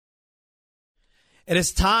It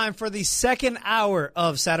is time for the second hour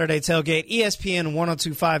of Saturday Tailgate, ESPN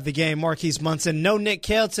 102.5 The Game. Marquise Munson, no Nick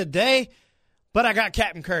Kale today, but I got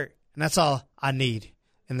Captain Kurt, and that's all I need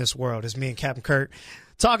in this world is me and Captain Kurt.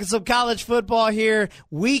 Talking some college football here,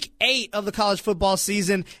 week 8 of the college football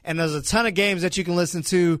season, and there's a ton of games that you can listen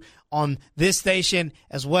to on this station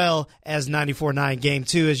as well as 94.9 Game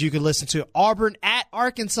 2, as you can listen to Auburn at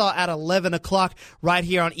Arkansas at 11 o'clock right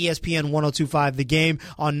here on ESPN 102.5 The Game.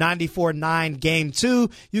 On 94.9 Game 2,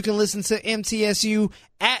 you can listen to MTSU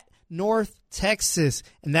at North Texas,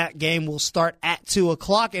 and that game will start at 2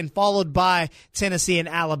 o'clock and followed by Tennessee and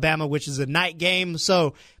Alabama, which is a night game.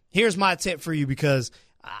 So here's my tip for you, because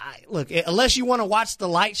look, unless you want to watch the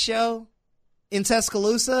light show in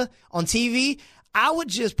Tuscaloosa on TV, I would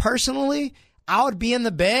just personally, I would be in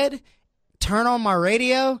the bed, turn on my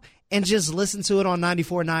radio, and just listen to it on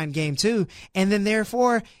 94.9 Game 2. And then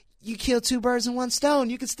therefore, you kill two birds in one stone.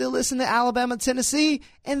 You can still listen to Alabama, Tennessee,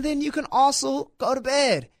 and then you can also go to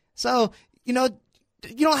bed. So, you don't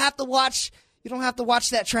have to watch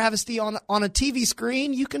that travesty on a TV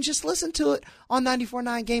screen. You can just listen to it on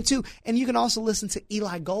 94.9 Game 2. And you can also listen to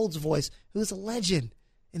Eli Gold's voice, who's a legend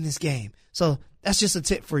in this game. So that's just a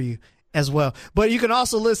tip for you as well. But you can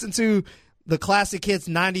also listen to the Classic Hits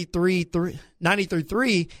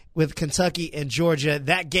 93.3 with Kentucky and Georgia.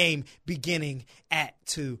 That game beginning at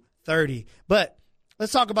 2:30. But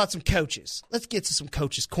let's talk about some coaches. Let's get to some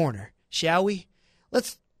Coach's Corner, shall we?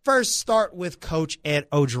 Let's first start with Coach Ed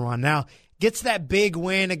Orgeron. Now, gets that big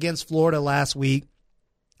win against Florida last week.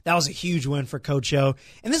 That was a huge win for Coach O.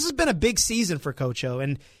 And this has been a big season for Coach O.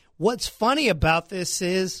 And what's funny about this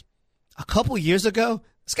is a couple years ago,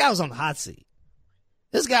 this guy was on the hot seat.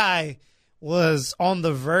 This guy was on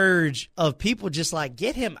the verge of people just like,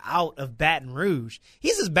 get him out of Baton Rouge.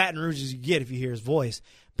 He's as Baton Rouge as you get if you hear his voice.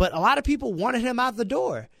 But a lot of people wanted him out the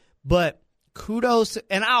door. But kudos to,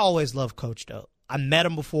 and I always love Coach O. I met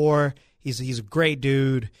him before. He's a great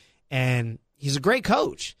dude, and he's a great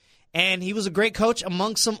coach. And he was a great coach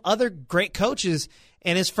among some other great coaches.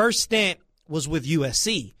 And his first stint was with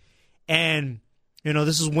USC. And,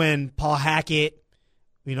 this is when Paul Hackett,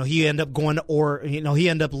 he ended up he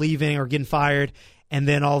ended up leaving or getting fired. And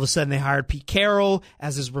then all of a sudden they hired Pete Carroll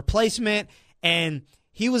as his replacement. And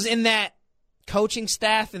he was in that coaching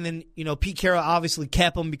staff. And then, Pete Carroll obviously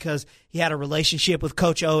kept him because he had a relationship with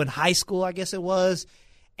Coach O in high school, I guess it was.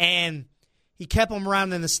 And he kept him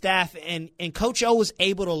around in the staff. And Coach O was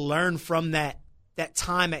able to learn from that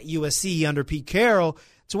time at USC under Pete Carroll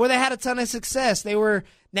to where they had a ton of success. They were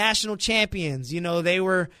national champions. They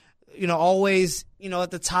were always,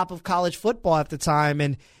 at the top of college football at the time.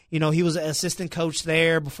 And, he was an assistant coach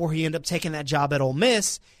there before he ended up taking that job at Ole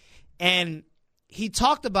Miss. And he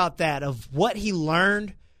talked about that, of what he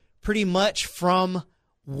learned pretty much from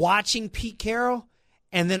watching Pete Carroll.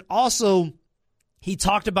 And then also he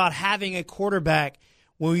talked about having a quarterback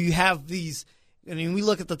where you have these, we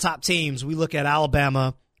look at the top teams. We look at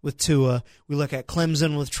Alabama with Tua. We look at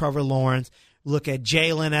Clemson with Trevor Lawrence. We look at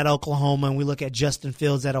Jalen at Oklahoma, and we look at Justin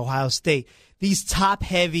Fields at Ohio State. These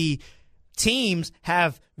top-heavy teams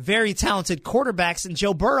have very talented quarterbacks, and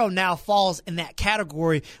Joe Burrow now falls in that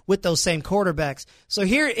category with those same quarterbacks. So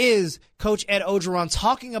here is Coach Ed Orgeron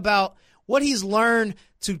talking about what he's learned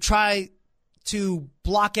to try to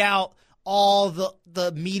block out all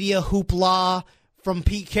the media hoopla from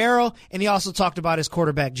Pete Carroll, and he also talked about his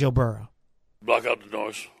quarterback, Joe Burrow. Block out the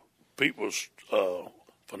noise. Pete was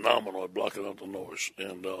phenomenal at blocking out the noise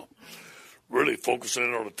and really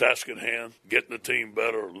focusing on the task at hand, getting the team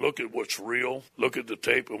better, look at what's real, look at the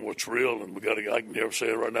tape and what's real, and I can never say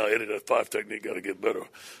it right now, Eddie, that 5 technique got to get better.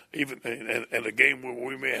 Even and a game where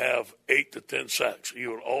we may have 8 to 10 sacks, he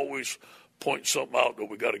would always point something out that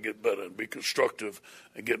we got to get better and be constructive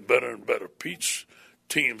and get better and better. Pete's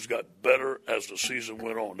teams got better as the season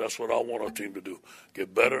went on. That's what I want our team to do,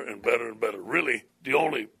 get better and better and better. Really, the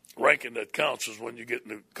only ranking that counts is when you get in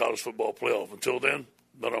the college football playoff. Until then,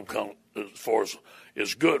 none of them count as far as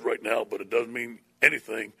it's good right now, but it doesn't mean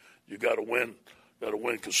anything. You got to win. Got to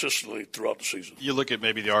win consistently throughout the season. You look at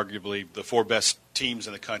maybe arguably the 4 best teams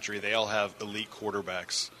in the country. They all have elite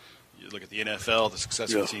quarterbacks. You look at the NFL, the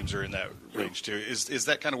successful teams are in that range too. Is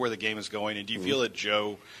that kind of where the game is going? And do you feel that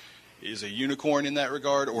Joe is a unicorn in that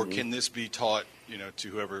regard, or can this be taught, to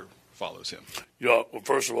whoever follows him? Yeah. Well,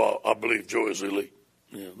 first of all, I believe Joe is elite.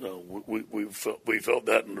 We felt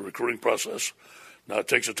that in the recruiting process. Now it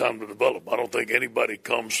takes a time to develop. I don't think anybody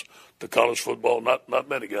comes to college football. Not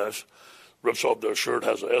many guys. Rips off their shirt,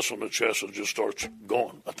 has an S on the chest, and just starts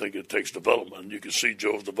going. I think it takes development. You can see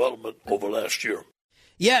Joe's development over last year.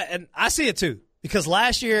 Yeah, and I see it too. Because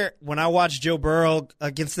last year, when I watched Joe Burrow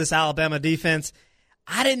against this Alabama defense,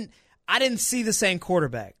 I didn't see the same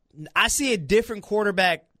quarterback. I see a different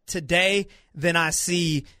quarterback today than I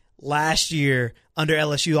see last year under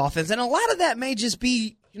LSU offense. And a lot of that may just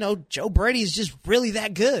be, Joe Brady is just really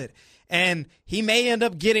that good. And he may end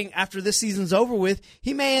up getting, after this season's over with,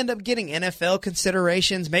 he may end up getting NFL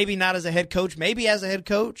considerations, maybe not as a head coach, maybe as a head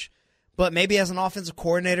coach, but maybe as an offensive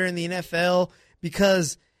coordinator in the NFL,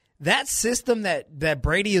 because that system that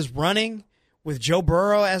Brady is running with Joe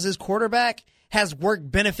Burrow as his quarterback has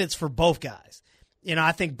worked benefits for both guys.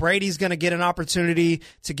 I think Brady's going to get an opportunity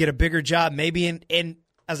to get a bigger job, maybe in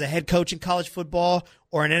as a head coach in college football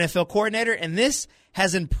or an NFL coordinator, and this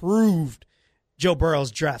has improved Joe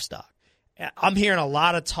Burrow's draft stock. I'm hearing a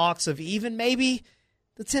lot of talks of even maybe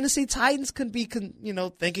the Tennessee Titans could be,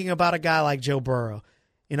 thinking about a guy like Joe Burrow.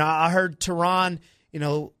 I heard Teron,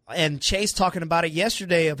 and Chase talking about it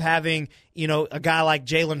yesterday of having, a guy like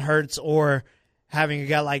Jalen Hurts or having a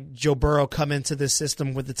guy like Joe Burrow come into this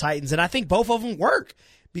system with the Titans. And I think both of them work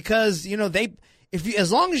because,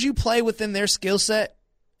 as long as you play within their skill set,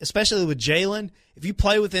 especially with Jalen, if you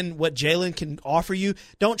play within what Jalen can offer you,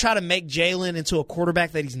 don't try to make Jalen into a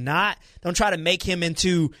quarterback that he's not. Don't try to make him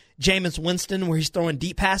into Jameis Winston where he's throwing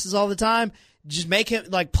deep passes all the time. Just make him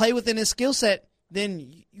play within his skill set.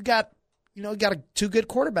 Then you got two good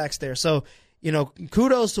quarterbacks there. So,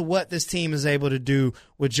 kudos to what this team is able to do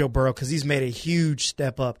with Joe Burrow because he's made a huge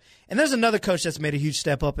step up. And there's another coach that's made a huge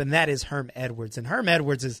step up, and that is Herm Edwards. And Herm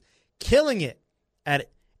Edwards is killing it at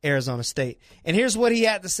Arizona State. And here's what he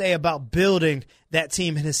had to say about building that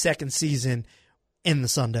team in his second season in the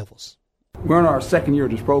Sun Devils. We're in our second year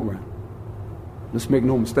of this program. Let's make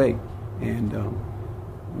no mistake. And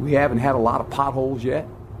we haven't had a lot of potholes yet.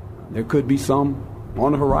 There could be some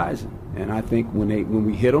on the horizon. And I think when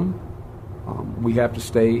we hit them, we have to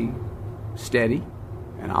stay steady,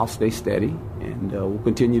 and I'll stay steady, and we'll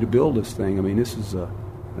continue to build this thing. I mean, this is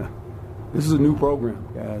a new program,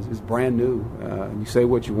 guys. It's brand new. You say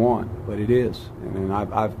what you want, but it is. And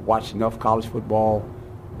I've watched enough college football,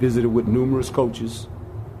 visited with numerous coaches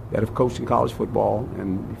that have coached in college football.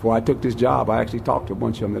 And before I took this job, I actually talked to a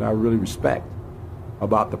bunch of them that I really respect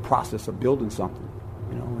about the process of building something,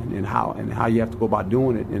 and how you have to go about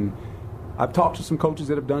doing it. And I've talked to some coaches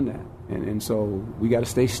that have done that. And so we got to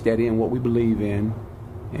stay steady in what we believe in.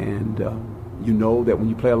 And that when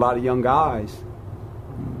you play a lot of young guys,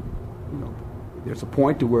 there's a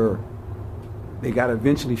point to where they got to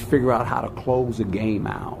eventually figure out how to close a game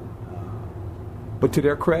out. But to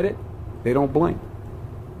their credit, they don't blink.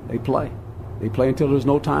 They play. They play until there's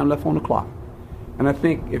no time left on the clock. And I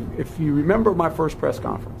think if you remember my first press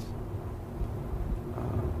conference,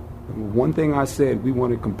 one thing I said, we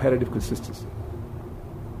wanted competitive consistency.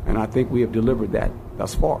 And I think we have delivered that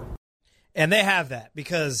thus far. And they have that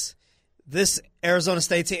because this Arizona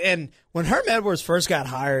State team, and when Herm Edwards first got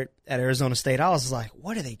hired at Arizona State, I was like,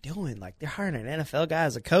 what are they doing? Like, they're hiring an NFL guy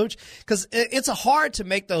as a coach? Because it's hard to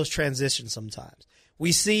make those transitions sometimes.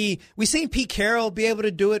 We've seen Pete Carroll be able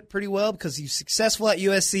to do it pretty well because he's successful at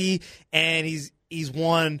USC and he's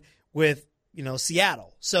won with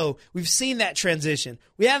Seattle. So we've seen that transition.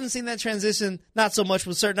 We haven't seen that transition not so much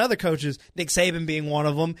with certain other coaches, Nick Saban being one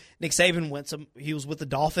of them. Nick Saban he was with the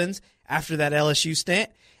Dolphins after that LSU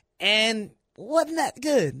stint and wasn't that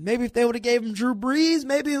good. Maybe if they would have gave him Drew Brees,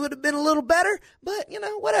 maybe it would have been a little better, but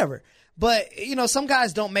whatever. But, some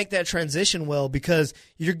guys don't make that transition well because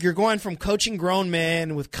you're going from coaching grown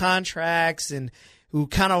men with contracts and who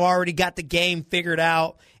kind of already got the game figured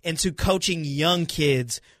out into coaching young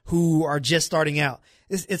kids who are just starting out.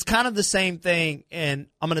 It's kind of the same thing, and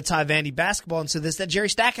I'm going to tie Vandy basketball into this, that Jerry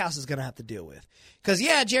Stackhouse is going to have to deal with. Because,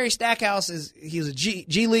 Jerry Stackhouse he's a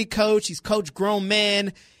G League coach. He's coached grown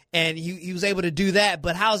men, and he was able to do that.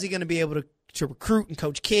 But how is he going to be able to recruit and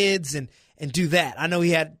coach kids and do that? I know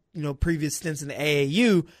he had previous stints in the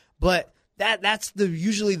AAU, but that's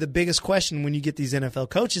usually the biggest question when you get these NFL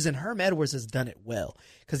coaches, and Herm Edwards has done it well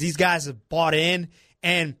because these guys have bought in.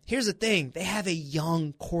 And here's the thing. They have a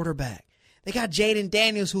young quarterback. They got Jaden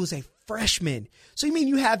Daniels, who is a freshman. So you mean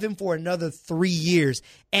you have him for another 3 years,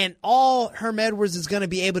 and all Herm Edwards is going to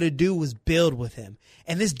be able to do is build with him.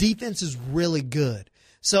 And this defense is really good.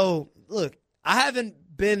 So, look, I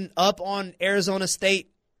haven't been up on Arizona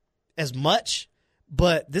State as much,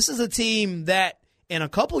 but this is a team that in a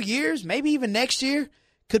couple years, maybe even next year,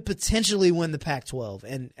 could potentially win the Pac-12.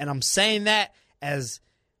 And I'm saying that as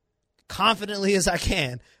confidently as I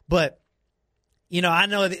can. But, I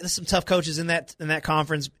know there's some tough coaches in that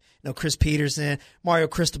conference. Chris Peterson, Mario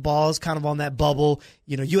Cristobal is kind of on that bubble.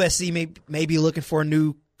 USC may be looking for a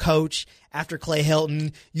new coach after Clay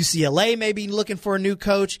Helton. UCLA may be looking for a new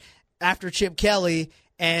coach after Chip Kelly.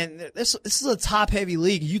 And this is a top-heavy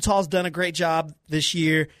league. Utah's done a great job this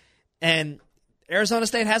year, and Arizona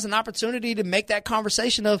State has an opportunity to make that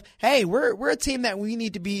conversation of, hey, we're a team that we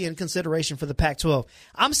need to be in consideration for the Pac-12.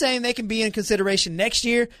 I'm saying they can be in consideration next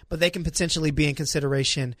year, but they can potentially be in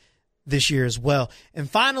consideration this year as well. And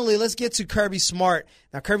finally, let's get to Kirby Smart.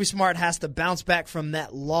 Now, Kirby Smart has to bounce back from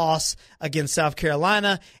that loss against South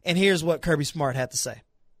Carolina, and here's what Kirby Smart had to say.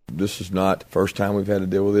 This is not the first time we've had to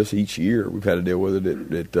deal with this. Each year we've had to deal with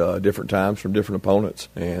it at different times from different opponents.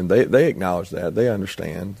 And they acknowledge that. They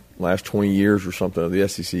understand. Last 20 years or something of the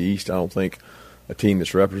SEC East, I don't think a team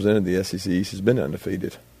that's represented the SEC East has been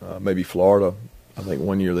undefeated. Maybe Florida, I think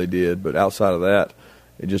one year they did. But outside of that,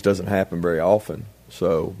 it just doesn't happen very often.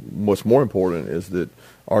 So what's more important is that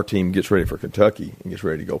our team gets ready for Kentucky and gets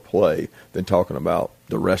ready to go play than talking about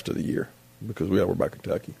the rest of the year, because we got to worry about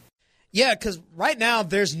Kentucky. Yeah, because right now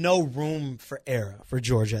there's no room for error for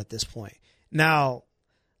Georgia at this point. Now,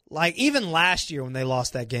 like even last year when they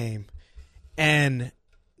lost that game and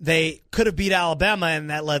they could have beat Alabama and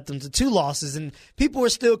that led them to 2 losses, and people were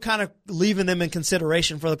still kind of leaving them in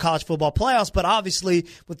consideration for the college football playoffs. But obviously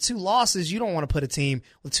with 2 losses, you don't want to put a team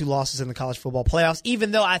with 2 losses in the college football playoffs,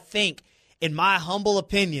 even though I think, in my humble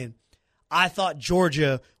opinion, I thought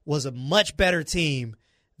Georgia was a much better team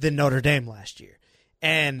than Notre Dame last year.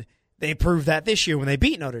 And they proved that this year when they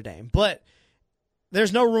beat Notre Dame. But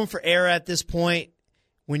there's no room for error at this point.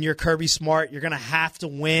 When you're Kirby Smart, you're going to have to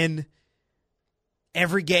win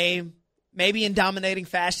every game, maybe in dominating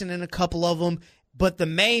fashion in a couple of them. But the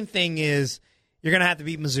main thing is you're going to have to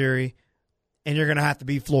beat Missouri and you're going to have to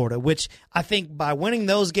beat Florida, which I think by winning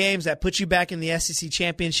those games, that puts you back in the SEC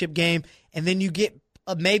championship game. And then you get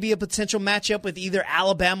maybe a potential matchup with either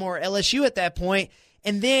Alabama or LSU at that point.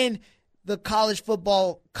 And then the college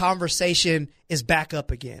football conversation is back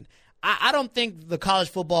up again. I don't think the college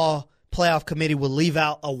football playoff committee will leave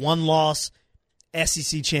out a 1-loss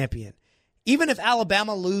SEC champion. Even if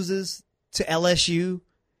Alabama loses to LSU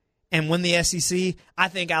and win the SEC, I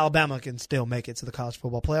think Alabama can still make it to the college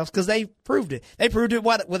football playoffs because they proved it. They proved it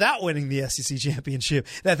without winning the SEC championship,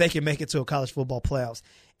 that they can make it to a college football playoffs.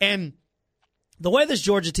 And the way this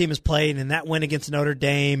Georgia team is played and that win against Notre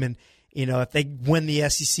Dame, and if they win the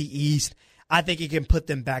SEC East, I think it can put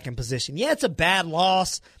them back in position. Yeah, it's a bad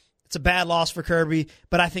loss. It's a bad loss for Kirby,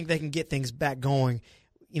 but I think they can get things back going,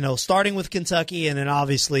 starting with Kentucky and then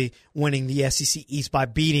obviously winning the SEC East by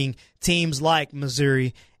beating teams like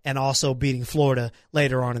Missouri and also beating Florida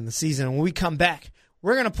later on in the season. And when we come back,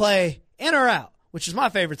 we're going to play In or Out, which is my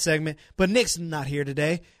favorite segment, but Nick's not here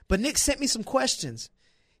today. But Nick sent me some questions.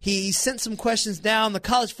 He sent some questions down. The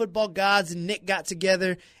college football gods and Nick got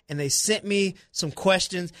together, and they sent me some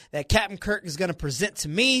questions that Captain Kirk is going to present to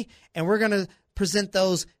me, and we're going to present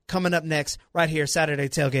those coming up next right here, Saturday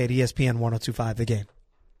Tailgate, ESPN 102.5 The Game.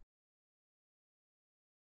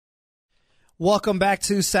 Welcome back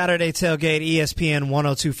to Saturday Tailgate, ESPN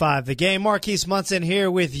 102.5 The Game. Marquise Munson here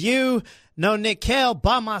with you. No Nick Kale,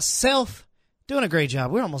 by myself. Doing a great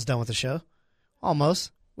job. We're almost done with the show.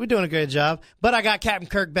 Almost. We're doing a great job. But I got Captain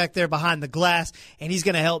Kirk back there behind the glass, and he's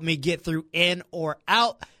going to help me get through In or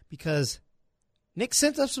Out because Nick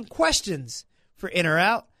sent us some questions for In or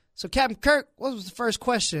Out. So, Captain Kirk, what was the first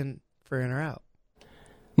question for In or Out?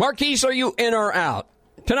 Marquise, are you in or out?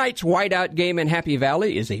 Tonight's whiteout game in Happy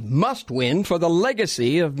Valley is a must-win for the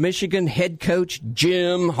legacy of Michigan head coach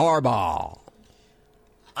Jim Harbaugh.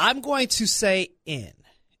 I'm going to say in.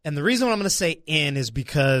 And the reason why I'm going to say in is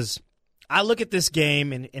because I look at this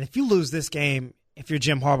game, and if you lose this game, if you're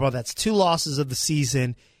Jim Harbaugh, that's 2 losses of the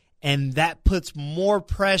season, and that puts more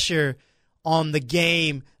pressure on the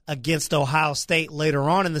game against Ohio State later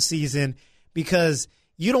on in the season because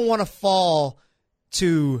you don't want to fall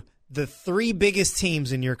to the 3 biggest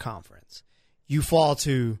teams in your conference. You fall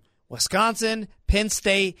to Wisconsin, Penn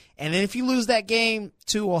State, and then if you lose that game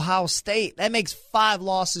to Ohio State, that makes 5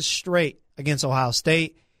 losses straight against Ohio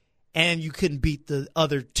State, and you couldn't beat the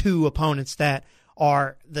other 2 opponents that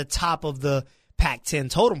are the top of the Pac-10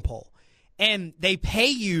 totem pole. And they pay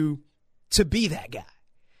you to be that guy.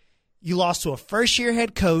 You lost to a first-year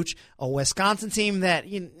head coach, a Wisconsin team that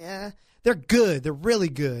they're good, they're really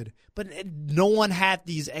good, but no one had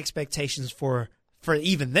these expectations for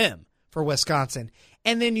even them, for Wisconsin.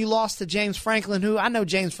 And then you lost to James Franklin, who I know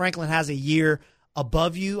James Franklin has a year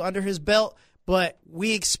above you under his belt, but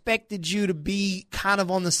we expected you to be kind of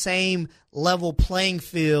on the same level playing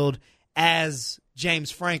field as James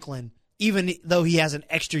Franklin, even though he has an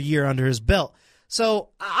extra year under his belt. So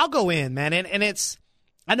I'll go in, man. And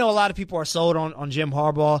I know a lot of people are sold on Jim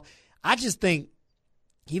Harbaugh. I just think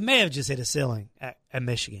he may have just hit a ceiling at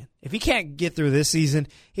Michigan. If he can't get through this season,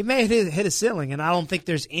 he may have hit a ceiling, and I don't think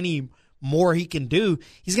there's any more he can do.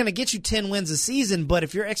 He's going to get you 10 wins a season, but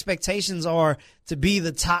if your expectations are to be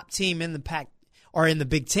the top team in the Pac or in the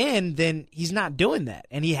Big Ten, then he's not doing that,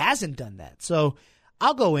 and he hasn't done that. So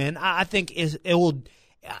I'll go in. I think it will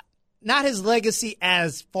not his legacy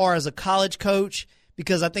as far as a college coach,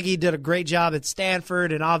 because I think he did a great job at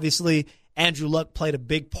Stanford, and obviously Andrew Luck played a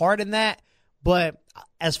big part in that. But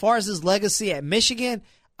as far as his legacy at Michigan,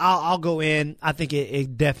 I'll go in. I think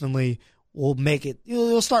it definitely will make it.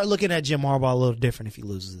 You'll start looking at Jim Harbaugh a little different if he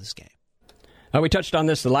loses this game. We touched on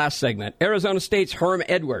this the last segment. Arizona State's Herm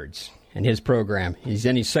Edwards and his program. He's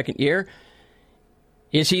in his second year.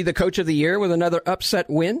 Is he the coach of the year with another upset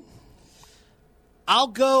win? I'll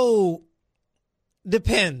go.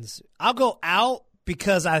 Depends. I'll go out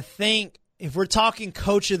because I think if we're talking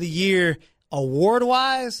coach of the year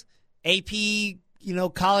award-wise, AP,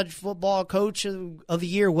 college football coach of the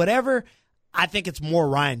year, whatever, I think it's more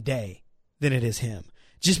Ryan Day than it is him.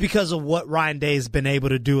 Just because of what Ryan Day has been able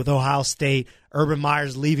to do with Ohio State, Urban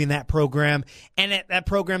Meyer's leaving that program, and that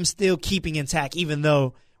program still keeping intact, even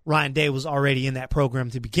though Ryan Day was already in that program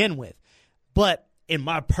to begin with. But in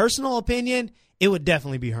my personal opinion, it would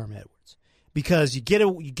definitely be Herm Edwards, because you get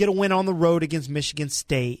a win on the road against Michigan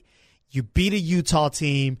State, you beat a Utah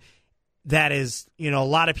team that is, a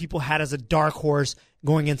lot of people had as a dark horse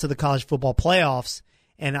going into the college football playoffs,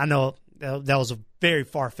 and I know that was a very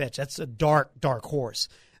far-fetched. That's a dark horse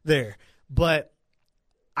there. But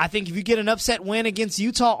I think if you get an upset win against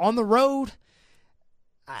Utah on the road,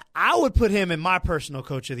 I would put him in my personal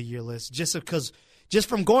coach of the year list, just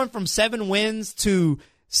from going from 7 wins to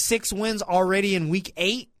 6 wins already in week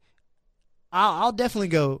 8. I'll definitely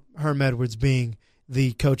go Herm Edwards being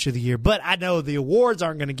the coach of the year. But I know the awards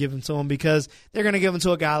aren't going to give them to him because they're going to give them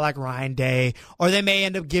to a guy like Ryan Day, or they may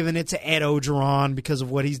end up giving it to Ed Orgeron because of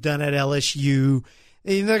what he's done at LSU.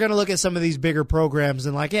 And they're going to look at some of these bigger programs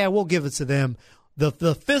and we'll give it to them,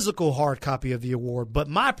 the physical hard copy of the award. But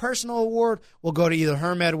my personal award will go to either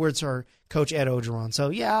Herm Edwards or Coach Ed Orgeron. So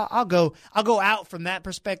yeah, I'll go out from that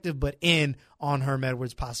perspective, but in on Herm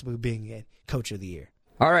Edwards possibly being a coach of the year.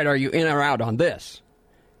 All right, are you in or out on this?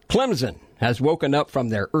 Clemson has woken up from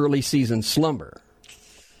their early season slumber.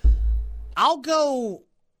 I'll go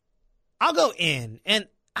in, and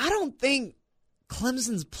I don't think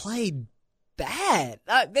Clemson's played bad.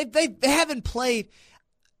 They haven't played.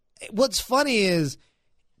 What's funny is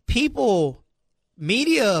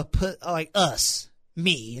media put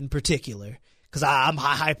me in particular, because I'm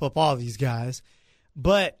hype up all these guys,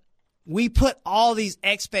 but we put all these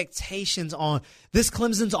expectations on this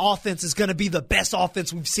Clemson's offense is going to be the best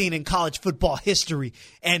offense we've seen in college football history.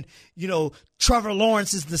 And, Trevor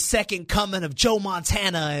Lawrence is the second coming of Joe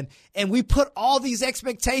Montana. And we put all these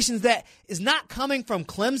expectations that is not coming from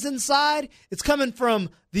Clemson's side. It's coming from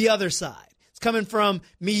the other side. It's coming from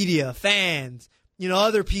media, fans,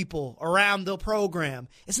 other people around the program.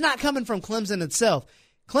 It's not coming from Clemson itself.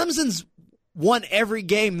 Clemson's won every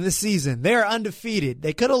game this season. They're undefeated.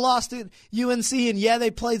 They could have lost to UNC, and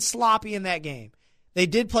they played sloppy in that game. They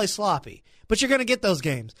did play sloppy, but you're going to get those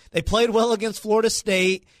games. They played well against Florida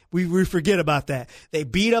State. We forget about that. They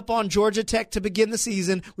beat up on Georgia Tech to begin the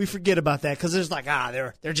season. We forget about that because there's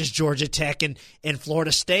they're just Georgia Tech and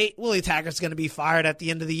Florida State. Willie Taggart's going to be fired at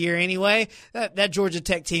the end of the year anyway. That Georgia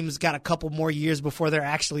Tech team's got a couple more years before they're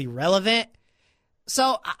actually relevant.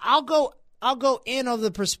 So I'll go in on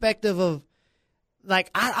the perspective of,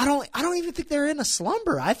 I don't even think they're in a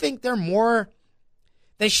slumber. I think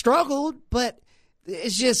they struggled, but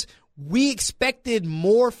it's just we expected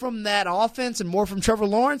more from that offense and more from Trevor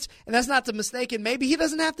Lawrence, and that's not the mistake. And maybe he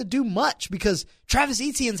doesn't have to do much because Travis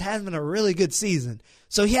Etienne's having a really good season,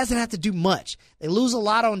 so he hasn't had to do much. They lose a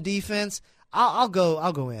lot on defense. I'll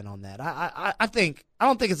go in on that. I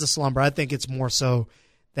don't think it's a slumber. I think it's more so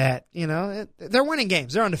that they're winning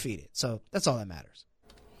games. They're undefeated, so that's all that matters.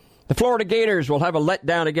 The Florida Gators will have a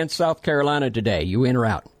letdown against South Carolina today. You in or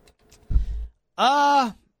out?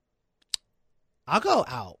 I'll go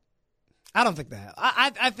out. I don't think that.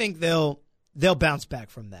 I think they'll bounce back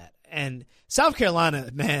from that. And South Carolina,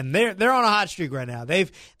 man, they're on a hot streak right now. They've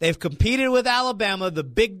competed with Alabama, the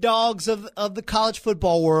big dogs of the college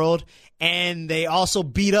football world, and they also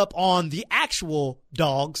beat up on the actual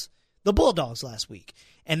dogs, the Bulldogs, last week.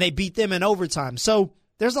 And they beat them in overtime. So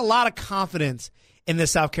there's a lot of confidence in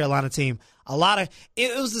this South Carolina team.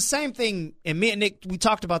 It was the same thing, and me and Nick, we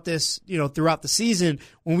talked about this, throughout the season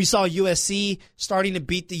when we saw USC starting to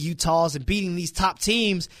beat the Utahs and beating these top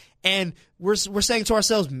teams, and we're saying to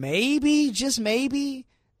ourselves, maybe, just maybe,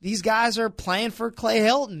 these guys are playing for Clay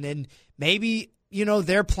Helton, and maybe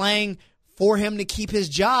they're playing for him to keep his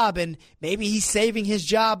job, and maybe he's saving his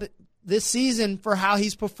job this season for how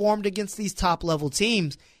he's performed against these top-level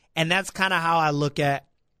teams. And that's kind of how I look at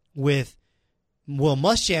with Will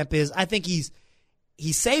Muschamp is I think he's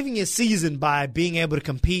saving his season by being able to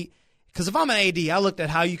compete. Because if I'm an AD, I looked at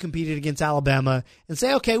how you competed against Alabama and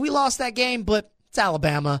say, okay, we lost that game, but it's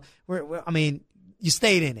Alabama. You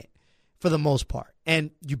stayed in it for the most part.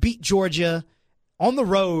 And you beat Georgia on the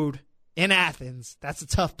road in Athens. That's a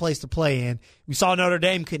tough place to play in. We saw Notre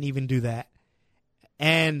Dame couldn't even do that.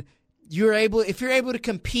 And if you're able to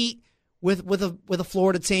compete with a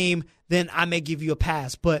Florida team, then I may give you a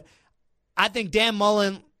pass. But I think Dan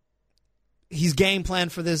Mullen, he's game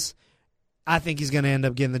planned for this. I think he's going to end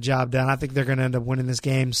up getting the job done. I think they're going to end up winning this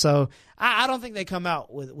game. So I don't think they come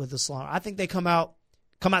out with a slaughter. I think they come out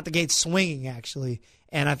the gate swinging, actually,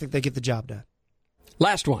 and I think they get the job done.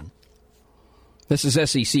 Last one. This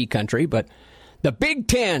is SEC country, but the Big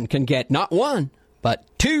Ten can get not one, but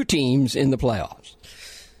two teams in the playoffs.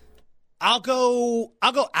 I'll go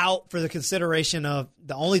out for the consideration of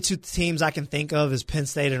the only two teams I can think of is Penn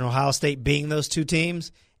State and Ohio State being those two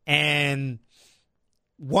teams, and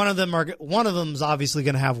one of them's obviously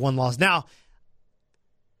going to have one loss. Now,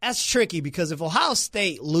 that's tricky because if Ohio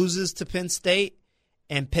State loses to Penn State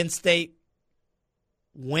and Penn State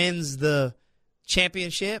wins the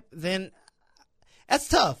championship, then that's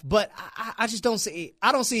tough. But I just don't see.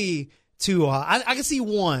 I don't see two. I can see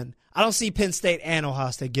one. I don't see Penn State and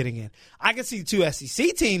Ohio State getting in. I can see two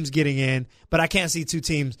SEC teams getting in, but I can't see two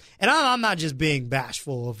teams. And I'm not just being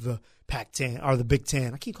bashful of the Pac-10 or the Big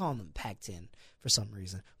Ten. I keep calling them Pac-10 for some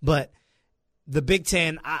reason. But the Big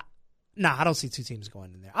Ten, I don't see two teams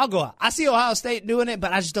going in there. I'll go out. I see Ohio State doing it,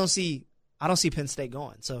 but I don't see Penn State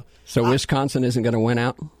going. So Wisconsin isn't going to win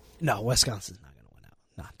out? No, Wisconsin's not going to win out.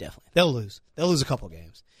 No, definitely. They'll lose. They'll lose a couple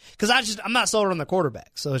games. Because I'm not sold on the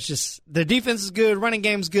quarterback. So it's just their defense is good, running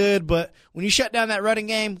game's good, but when you shut down that running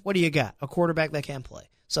game, what do you got? A quarterback that can't play.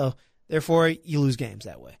 So therefore, you lose games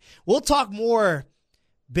that way. We'll talk more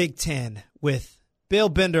Big Ten with Bill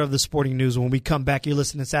Bender of the Sporting News when we come back. You're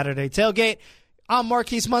listening to Saturday Tailgate. I'm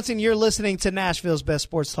Marquise Munson. You're listening to Nashville's best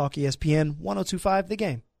sports talk, ESPN 102.5 The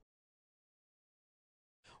Game.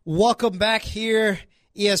 Welcome back here.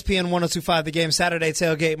 ESPN 102.5 The Game, Saturday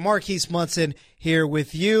Tailgate. Marquise Munson here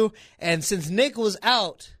with you. And since Nick was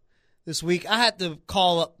out this week, I had to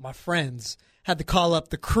call up my friends, had to call up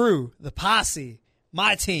the crew, the posse,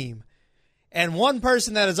 my team. And one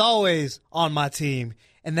person that is always on my team,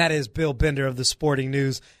 and that is Bill Bender of the Sporting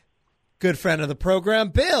News, good friend of the program.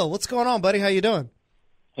 Bill, what's going on, buddy? How you doing?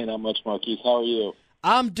 Hey, not much, Marquise. How are you?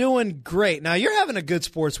 I'm doing great. Now, you're having a good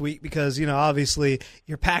sports week because, obviously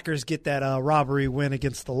your Packers get that robbery win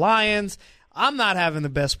against the Lions. I'm not having the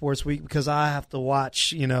best sports week because I have to watch,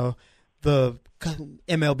 the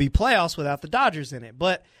MLB playoffs without the Dodgers in it.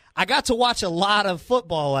 But I got to watch a lot of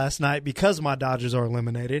football last night because my Dodgers are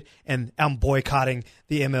eliminated, and I'm boycotting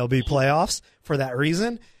the MLB playoffs for that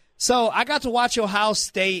reason. So I got to watch Ohio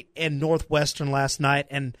State and Northwestern last night,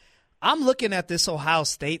 and I'm looking at this Ohio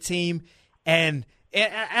State team, and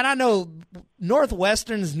I know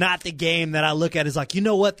Northwestern's not the game that I look at as like,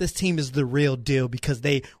 what, this team is the real deal because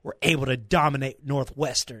they were able to dominate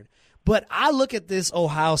Northwestern. But I look at this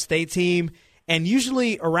Ohio State team, and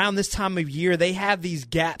usually around this time of year, they have these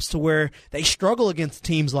gaps to where they struggle against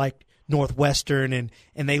teams like Northwestern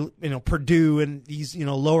and they, Purdue and these,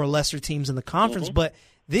 lower, lesser teams in the conference. Mm-hmm. But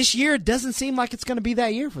this year it doesn't seem like it's going to be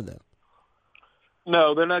that year for them.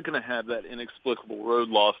 No, they're not going to have that inexplicable road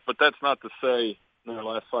loss, but that's not to say in their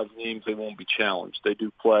last 5 games they won't be challenged. They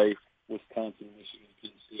do play Wisconsin, Michigan,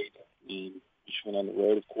 Penn State, and Michigan on the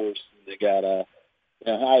road, of course. They got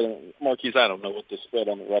Marquise, I don't know what the spread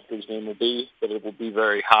on the Rutgers game will be, but it will be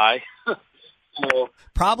very high. So,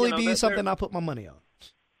 probably be something I'll put my money on.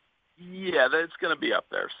 Yeah, that's going to be up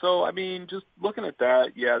there. So, just looking at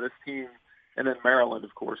that, this team, and then Maryland,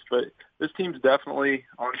 of course, but this team's definitely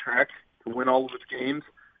on track to win all of its games.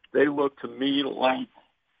 They look to me like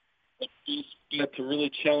a piece bet to really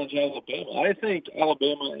challenge Alabama. I think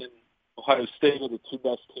Alabama and Ohio State are the two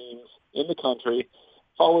best teams in the country,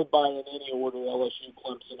 followed by, in any order, LSU,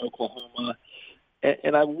 Clemson, Oklahoma.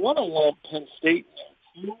 And I want to lump Penn State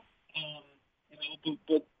in there, too.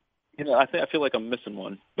 But I feel like I'm missing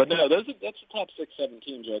one. But no, that's the top 6-7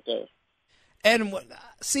 teams right there. And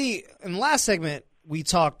see, in the last segment, we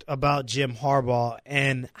talked about Jim Harbaugh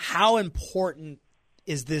and how important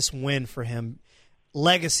is this win for him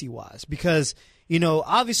legacy-wise. Because,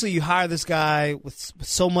 obviously you hire this guy with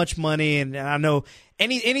so much money, and I know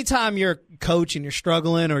anytime you're a coach and you're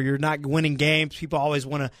struggling or you're not winning games, people always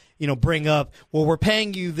want to, bring up, well, we're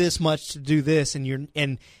paying you this much to do this,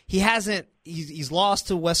 and he's lost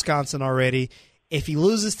to Wisconsin already. If he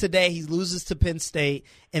loses today, he loses to Penn State,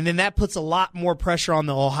 and then that puts a lot more pressure on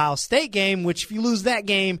the Ohio State game, which if you lose that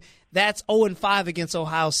game, that's 0-5 against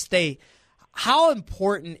Ohio State. How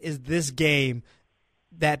important is this game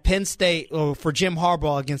that Penn State, or for Jim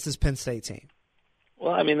Harbaugh against this Penn State team?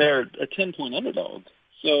 Well, I mean, they're a 10-point underdog.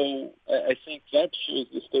 So I think that shows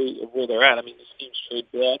the state of where they're at. I mean, this team's trade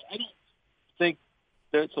bad. I don't think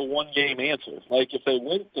that's a one-game answer. Like, if they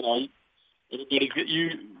win tonight,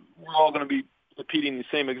 we're all going to be repeating the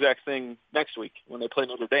same exact thing next week when they play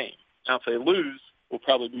Notre Dame. Now, if they lose, we'll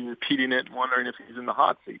probably be repeating it and wondering if he's in the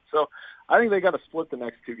hot seat. So I think they got to split the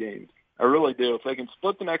next two games. I really do. If they can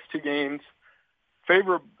split the next two games,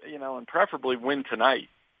 and preferably win tonight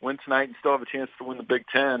and still have a chance to win the Big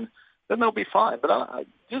Ten, then they'll be fine. But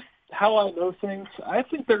just how I know things, I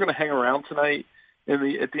think they're going to hang around tonight. At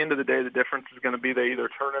the end of the day, the difference is going to be they either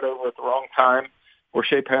turn it over at the wrong time or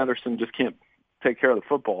Shea Patterson just can't take care of the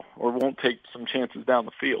football or won't take some chances down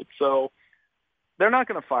the field. So they're not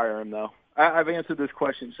going to fire him, though. I've answered this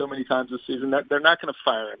question so many times this season that they're not going to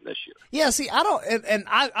fire him this year. Yeah, see,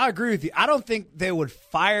 I agree with you. I don't think they would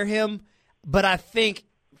fire him, but I think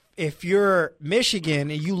if you're Michigan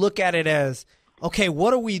and you look at it as, okay,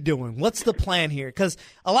 what are we doing? What's the plan here? Because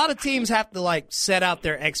a lot of teams have to set out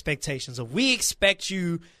their expectations of, we expect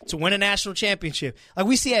you to win a national championship. Like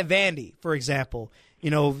we see at Vandy, for example.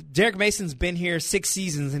 Derek Mason's been here 6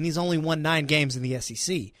 seasons and he's only won 9 games in the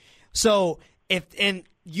SEC. So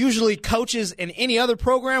usually coaches in any other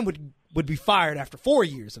program would be fired after 4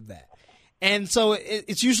 years of that. And so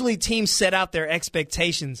it's usually teams set out their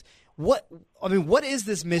expectations. What is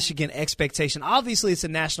this Michigan expectation? Obviously, it's a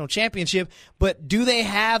national championship, but do they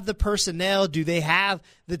have the personnel? Do they have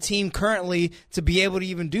the team currently to be able to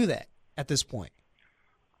even do that at this point?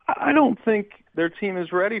 I don't think their team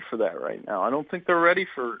is ready for that right now. I don't think they're ready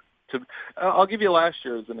I'll give you last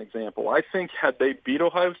year as an example. I think had they beat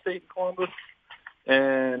Ohio State and Columbus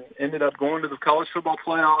and ended up going to the college football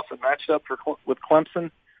playoff and matched up with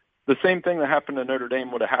Clemson, the same thing that happened to Notre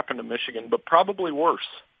Dame would have happened to Michigan, but probably worse.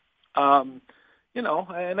 And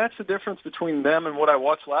that's the difference between them and what I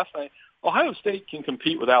watched last night. Ohio State can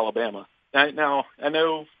compete with Alabama. Now, I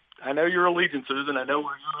know your allegiances and I know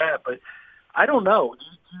where you're at, but I don't know.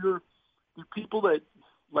 Do people that,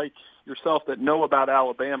 like yourself, that know about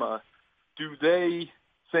Alabama, do they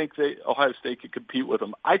think Ohio State could compete with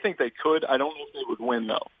them? I think they could. I don't know if they would win,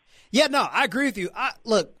 though. Yeah, no, I agree with you.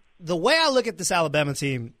 Look, the way I look at this Alabama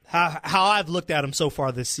team, how I've looked at them so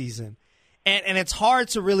far this season, and it's hard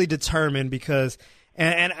to really determine because,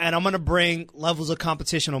 and I'm going to bring levels of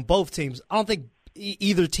competition on both teams. I don't think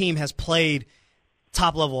either team has played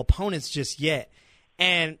top-level opponents just yet.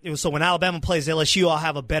 And so when Alabama plays LSU, I'll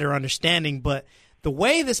have a better understanding. But the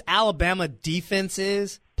way this Alabama defense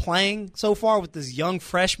is playing so far with these young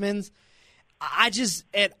freshmen, I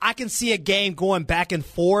can see a game going back and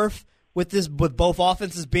forth with both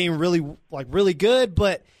offenses being really good.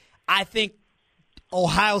 But I think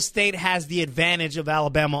Ohio State has the advantage of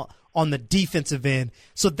Alabama on the defensive end.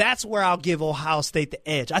 So that's where I'll give Ohio State the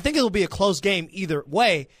edge. I think it'll be a close game either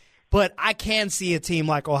way. But I can see a team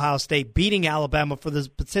like Ohio State beating Alabama for the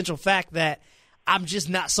potential fact that I'm just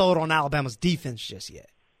not sold on Alabama's defense just yet.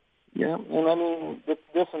 Yeah, and I mean, the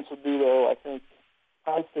difference would be, though, I think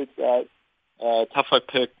Ohio State's got a tough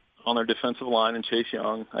pick on their defensive line in Chase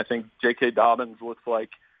Young. I think J.K. Dobbins looks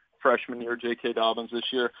like freshman year J.K. Dobbins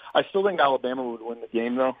this year. I still think Alabama would win the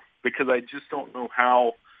game, though, because I just don't know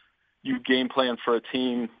how you game plan for a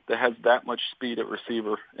team that has that much speed at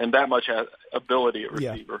receiver and that much ability at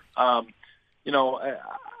receiver. Yeah.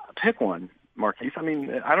 Pick one, Marquise. I mean,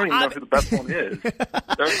 I don't even know who the best one is.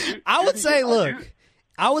 I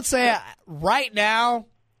would say right now,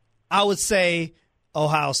 I would say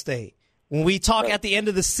Ohio State. When we talk at the end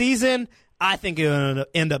of the season, I think it'll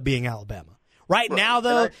end up being Alabama. Right now,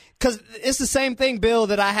 though, because it's the same thing, Bill,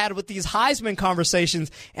 that I had with these Heisman conversations,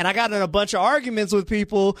 and I got in a bunch of arguments with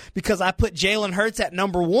people because I put Jalen Hurts at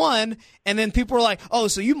number 1, and then people were like, oh,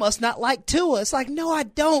 so you must not like Tua. It's like, no, I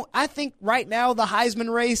don't. I think right now the Heisman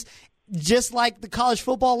race, just like the college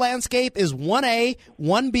football landscape, is 1A,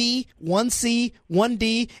 1B, 1C,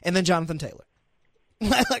 1D, and then Jonathan Taylor.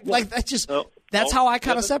 That's how I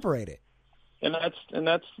kind of separate it. And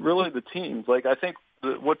that's really the teams. Like, I think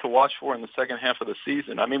what to watch for in the second half of the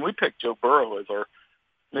season. I mean, we picked Joe Burrow as our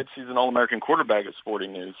midseason All-American quarterback at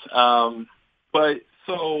Sporting News. But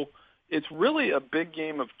so it's really a big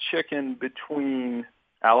game of chicken between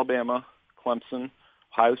Alabama, Clemson,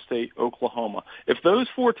 Ohio State, Oklahoma. If those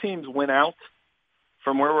 4 teams win out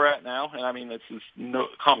from where we're at now, and I mean this is no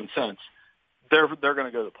common sense, they're going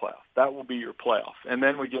to go to the playoff. That will be your playoff. And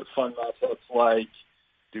then we get fun matchups like,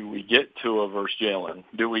 do we get Tua versus Jalen?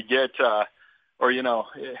 Do we get if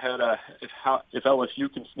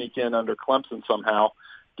LSU can sneak in under Clemson somehow,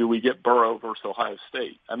 do we get Burrow versus Ohio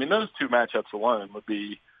State? I mean, those 2 matchups alone would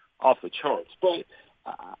be off the charts. But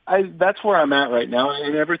that's where I'm at right now,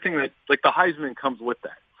 and everything that, like, the Heisman comes with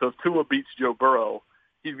that. So if Tua beats Joe Burrow,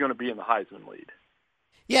 he's going to be in the Heisman lead.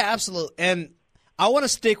 Yeah, absolutely. And I want to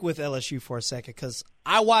stick with LSU for a second because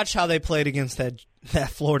I watched how they played against that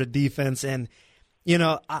Florida defense, and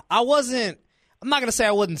I wasn't. I'm not gonna say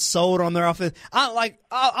I wasn't sold on their offense.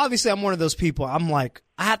 Obviously, I'm one of those people. I'm like,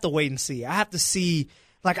 I have to wait and see. I have to see.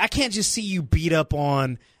 Like, I can't just see you beat up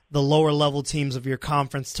on the lower level teams of your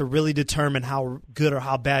conference to really determine how good or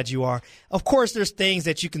how bad you are. Of course, there's things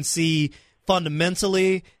that you can see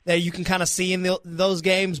fundamentally that you can kind of see in those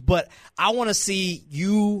games, but I want to see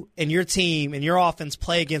you and your team and your offense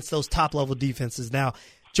play against those top level defenses. Now,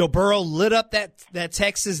 Joe Burrow lit up that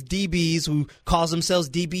Texas DBs who calls themselves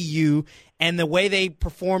DBU, and the way they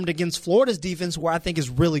performed against Florida's defense, where I think is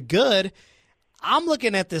really good. I'm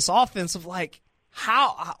looking at this offense of like,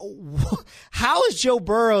 how is Joe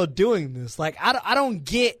Burrow doing this? Like, I don't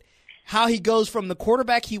get how he goes from the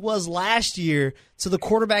quarterback he was last year to the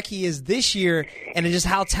quarterback he is this year, and just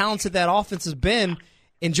how talented that offense has been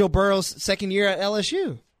in Joe Burrow's second year at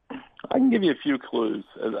LSU. I can give you a few clues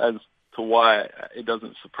as to why it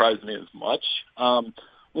doesn't surprise me as much.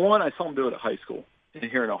 One, I saw him do it at high school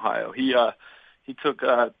here in Ohio. He took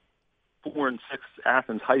 4 and 6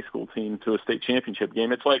 Athens high school team to a state championship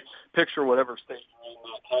game. It's like, picture whatever state you're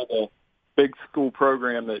in, kind of a big school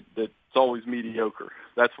program that's always mediocre.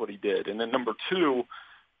 That's what he did. And then number 2,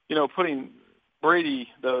 putting Brady,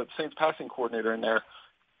 the Saints passing coordinator, in there,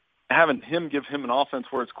 having him give him an offense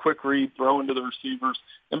where it's quick read, throw into the receivers.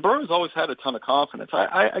 And Burrow's always had a ton of confidence.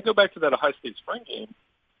 I go back to that Ohio State spring game.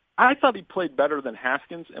 I thought he played better than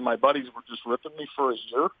Haskins, and my buddies were just ripping me for a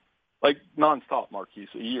year. Like, nonstop, Marquise,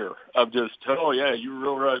 a year of just, oh, yeah, you were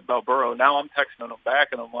real right about Burrow. Now I'm texting him back,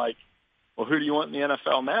 and I'm like, well, who do you want in the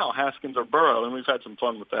NFL now, Haskins or Burrow? And we've had some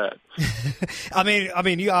fun with that. I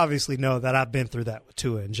mean, you obviously know that I've been through that with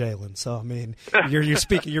Tua and Jalen. So, I mean,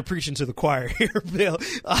 you're preaching to the choir here, Bill.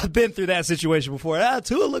 I've been through that situation before.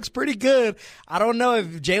 Tua looks pretty good. I don't know if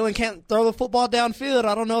Jalen can't throw the football downfield.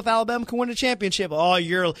 I don't know if Alabama can win a championship.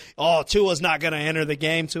 Tua's not going to enter the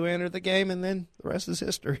game. Tua entered the game, and then the rest is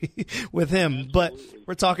history with him. But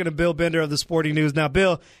we're talking to Bill Bender of the Sporting News. Now,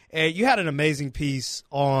 Bill, you had an amazing piece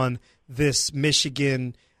on this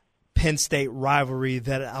Michigan-Penn State rivalry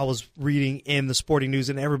that I was reading in the Sporting News,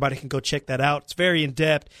 and everybody can go check that out. It's very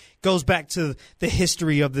in-depth. Goes back to the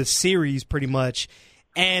history of this series pretty much.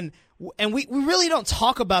 And we really don't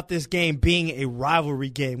talk about this game being a rivalry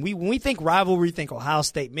game. When we think rivalry, think Ohio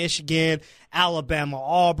State, Michigan, Alabama,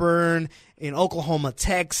 Auburn, and Oklahoma,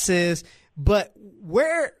 Texas. But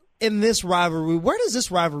where in this rivalry, where does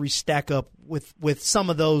this rivalry stack up with some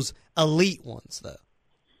of those elite ones, though?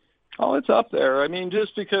 Oh, it's up there. I mean,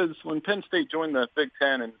 just because when Penn State joined the Big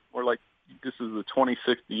Ten, and we're like, this is the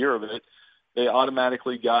 26th year of it, they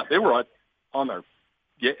automatically they were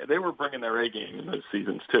bringing their A game in those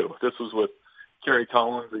seasons too. This was with Kerry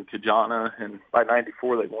Collins and Kajana, and by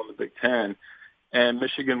 '94 they won the Big Ten, and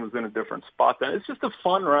Michigan was in a different spot then. It's just a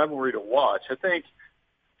fun rivalry to watch. I think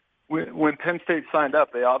when Penn State signed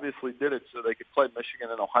up, they obviously did it so they could play Michigan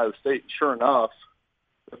and Ohio State. And sure enough,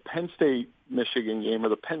 the Penn State-Michigan game or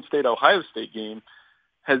the Penn State-Ohio State game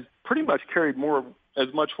has pretty much carried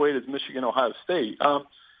as much weight as Michigan-Ohio State.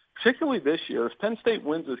 Particularly this year, if Penn State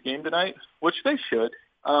wins this game tonight, which they should,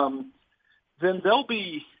 then they'll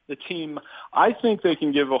be the team. I think they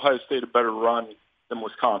can give Ohio State a better run than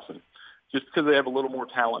Wisconsin, just because they have a little more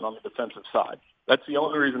talent on the defensive side. That's the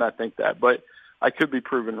only reason I think that, but I could be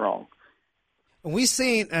proven wrong. We've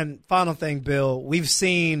seen, and final thing, Bill, we've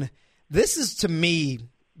seen, this is to me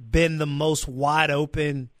been the most wide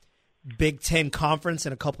open Big Ten conference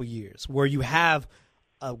in a couple years, where you have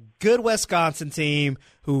a good Wisconsin team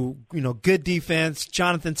who, good defense.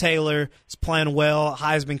 Jonathan Taylor is playing well,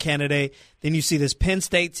 Heisman candidate. Then you see this Penn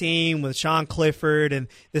State team with Sean Clifford and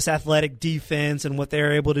this athletic defense and what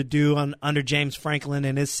they're able to do under James Franklin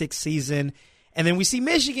in his 6th season. And then we see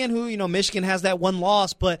Michigan, who, Michigan has that one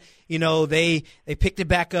loss, but, they picked it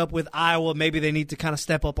back up with Iowa. Maybe they need to kind of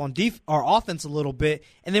step up on our offense a little bit.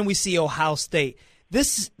 And then we see Ohio State.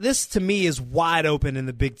 This to me is wide open in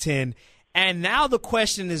the Big Ten. And now the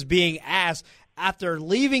question is being asked, after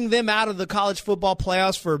leaving them out of the college football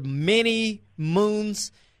playoffs for many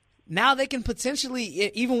moons, now they can potentially,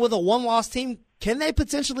 even with a one-loss team, can they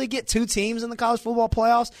potentially get 2 teams in the college football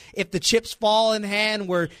playoffs if the chips fall in hand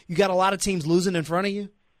where you got a lot of teams losing in front of you?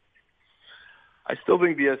 I still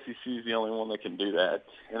think the SEC is the only one that can do that.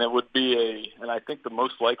 And it would be and I think the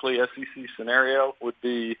most likely SEC scenario would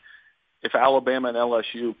be if Alabama and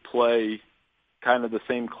LSU play kind of the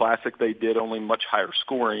same classic they did, only much higher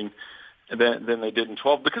scoring than they did in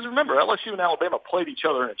 12. Because remember, LSU and Alabama played each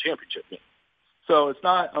other in a championship game. So it's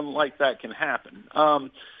not unlike that can happen.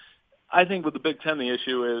 I think with the Big Ten, the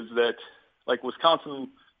issue is that, like, Wisconsin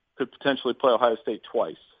could potentially play Ohio State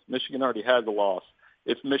twice. Michigan already has a loss.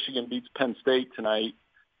 If Michigan beats Penn State tonight,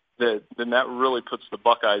 then that really puts the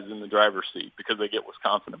Buckeyes in the driver's seat because they get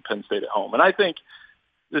Wisconsin and Penn State at home. And I think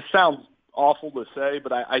this sounds awful to say,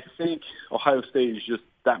 but I think Ohio State is just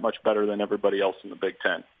that much better than everybody else in the Big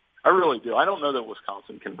Ten. I really do. I don't know that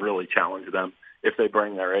Wisconsin can really challenge them if they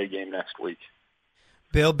bring their A game next week.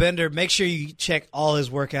 Bill Bender, make sure you check all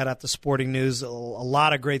his work out at the Sporting News. A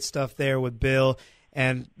lot of great stuff there with Bill,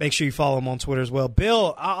 and make sure you follow him on Twitter as well.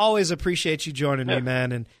 Bill, I always appreciate you joining me,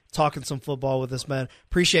 man, and talking some football with us, man.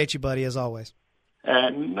 Appreciate you, buddy, as always.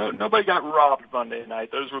 And nobody got robbed Monday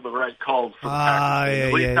night. Those were the right calls for the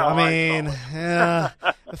Packers. Yeah. I mean,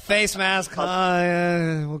 the face mask.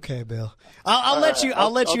 Okay, Bill. I'll let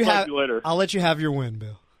you have your win,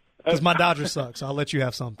 Bill. Because my Dodgers suck, so I'll let you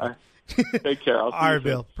have something. Take care. All right,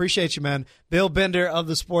 Bill. Appreciate you, man. Bill Bender of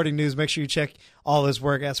the Sporting News. Make sure you check all his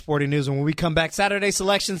work at Sporting News. And when we come back, Saturday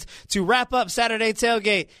selections to wrap up Saturday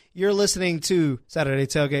Tailgate. You're listening to Saturday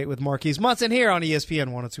Tailgate with Marquise Munson here on ESPN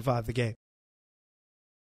 102.5 The Game.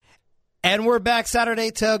 And we're back,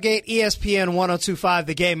 Saturday Tailgate, ESPN 102.5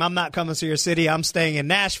 The Game. I'm not coming to your city. I'm staying in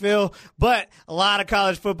Nashville. But a lot of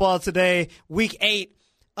college football today, week 8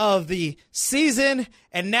 of the season.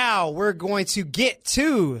 And now we're going to get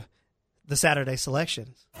to the Saturday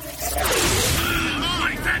selections. We're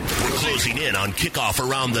closing in on kickoff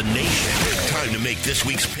around the nation. Time to make this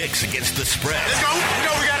week's picks against the spread. Let's go. You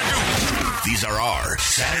know what we got to do. These are our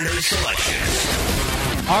Saturday selections.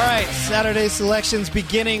 All right, Saturday selections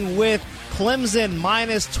beginning with Clemson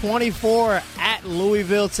minus 24 at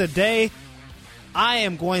Louisville today. I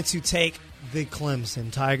am going to take the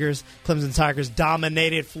Clemson Tigers. Clemson Tigers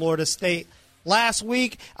dominated Florida State last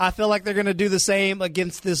week. I feel like they're going to do the same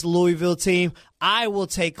against this Louisville team. I will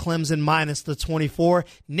take Clemson minus the 24.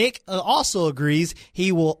 Nick also agrees.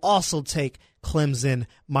 He will also take Clemson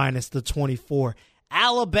minus the 24.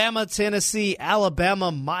 Alabama, Tennessee.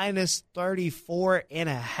 Alabama minus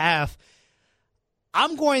 34.5.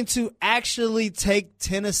 I'm going to actually take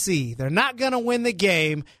Tennessee. They're not going to win the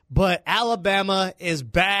game, but Alabama is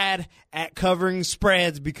bad at covering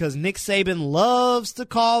spreads because Nick Saban loves to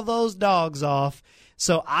call those dogs off.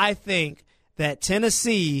 So I think that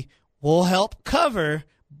Tennessee will help cover,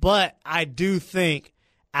 but I do think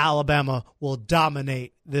Alabama will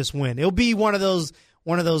dominate this win. It'll be one of those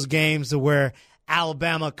games where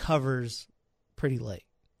Alabama covers pretty late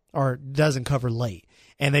or doesn't cover late.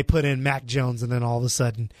 And they put in Mac Jones, and then all of a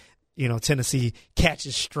sudden, Tennessee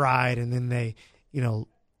catches stride, and then they,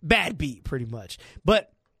 bad beat pretty much.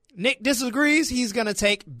 But Nick disagrees. He's going to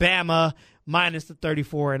take Bama minus the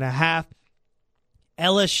 34.5.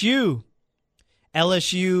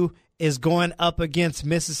 LSU is going up against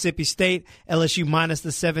Mississippi State. LSU minus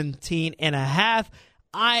the 17.5.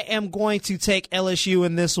 I am going to take LSU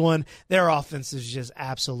in this one. Their offense is just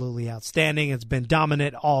absolutely outstanding. It's been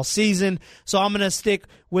dominant all season. So I'm going to stick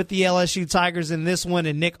with the LSU Tigers in this one.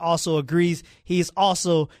 And Nick also agrees. He's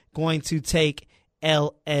also going to take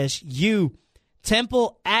LSU.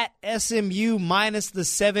 Temple at SMU minus the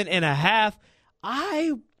 7.5.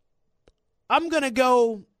 I'm going to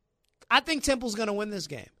go. I think Temple's going to win this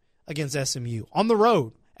game against SMU on the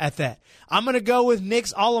road. At that, I'm going to go with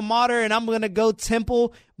Nick's alma mater, and I'm going to go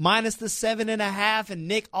Temple minus the 7.5, and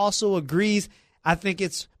Nick also agrees. I think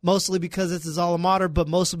it's mostly because it's his alma mater, but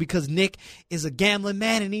mostly because Nick is a gambling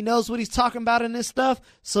man, and he knows what he's talking about in this stuff.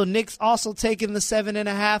 So Nick's also taking the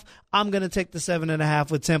 7.5. I'm going to take the 7.5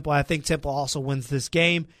 with Temple. I think Temple also wins this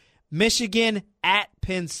game. Michigan at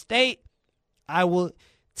Penn State. I will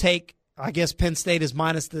take, I guess Penn State is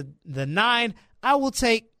minus the 9. I will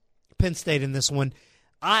take Penn State in this one.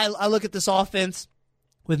 I look at this offense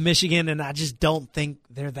with Michigan, and I just don't think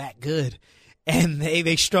they're that good. And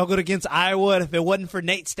they struggled against Iowa. And if it wasn't for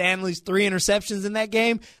Nate Stanley's 3 interceptions in that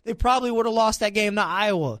game, they probably would have lost that game to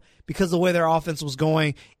Iowa because of the way their offense was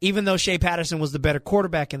going, even though Shea Patterson was the better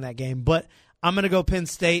quarterback in that game. But I'm going to go Penn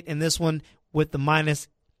State in this one with the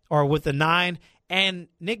 9. And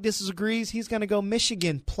Nick disagrees. He's going to go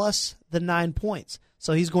Michigan plus the 9 points.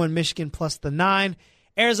 So he's going Michigan plus the 9.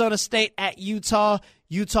 Arizona State at Utah.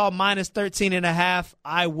 Utah minus 13.5.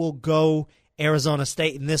 I will go Arizona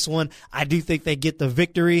State in this one. I do think they get the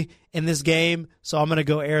victory in this game, so I'm going to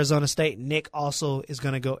go Arizona State. Nick also is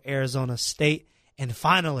going to go Arizona State. And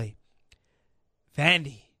finally,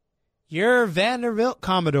 Vandy, your Vanderbilt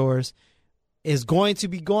Commodores is going to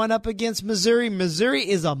be going up against Missouri. Missouri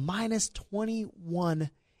is a minus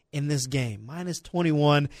 21 in this game, minus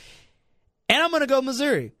 21. And I'm going to go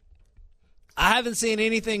Missouri. I haven't seen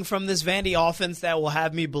anything from this Vandy offense that will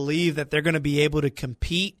have me believe that they're going to be able to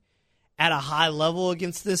compete at a high level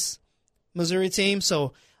against this Missouri team.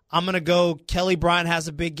 So I'm going to go Kelly Bryant has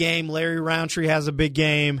a big game. Larry Roundtree has a big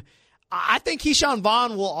game. I think Keyshawn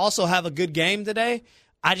Vaughn will also have a good game today.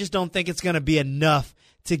 I just don't think it's going to be enough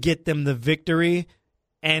to get them the victory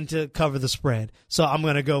and to cover the spread. So I'm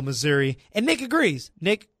going to go Missouri. And Nick agrees.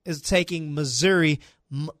 Nick is taking Missouri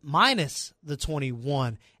minus the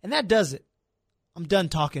 21. And that does it. I'm done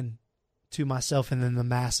talking to myself and then the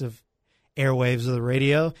massive airwaves of the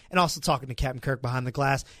radio, and also talking to Captain Kirk behind the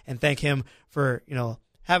glass, and thank him for,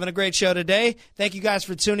 having a great show today. Thank you guys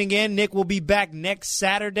for tuning in. Nick will be back next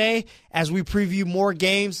Saturday as we preview more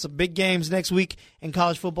games, some big games next week in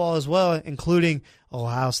college football as well, including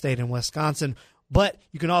Ohio State and Wisconsin. But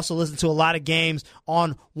you can also listen to a lot of games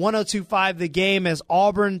on 102.5 The Game as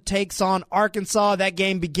Auburn takes on Arkansas. That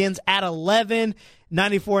game begins at 11.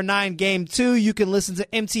 94.9 Game 2. You can listen to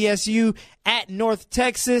MTSU at North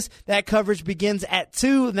Texas. That coverage begins at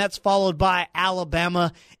 2, and that's followed by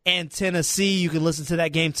Alabama and Tennessee. You can listen to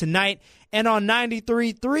that game tonight. And on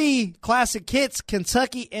 93.3 Classic Hits,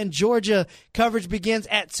 Kentucky and Georgia coverage begins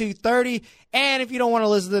at 2:30. And if you don't want to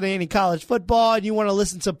listen to any college football and you want to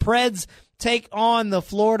listen to Preds take on the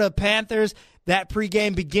Florida Panthers, that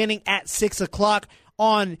pregame beginning at 6 o'clock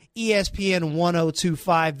on ESPN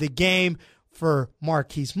 102.5 The Game. For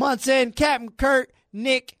Marquise Munson, Captain Kurt,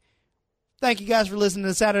 Nick, thank you guys for listening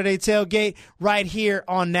to Saturday Tailgate right here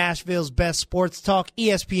on Nashville's best sports talk,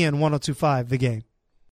 ESPN 102.5 The Game.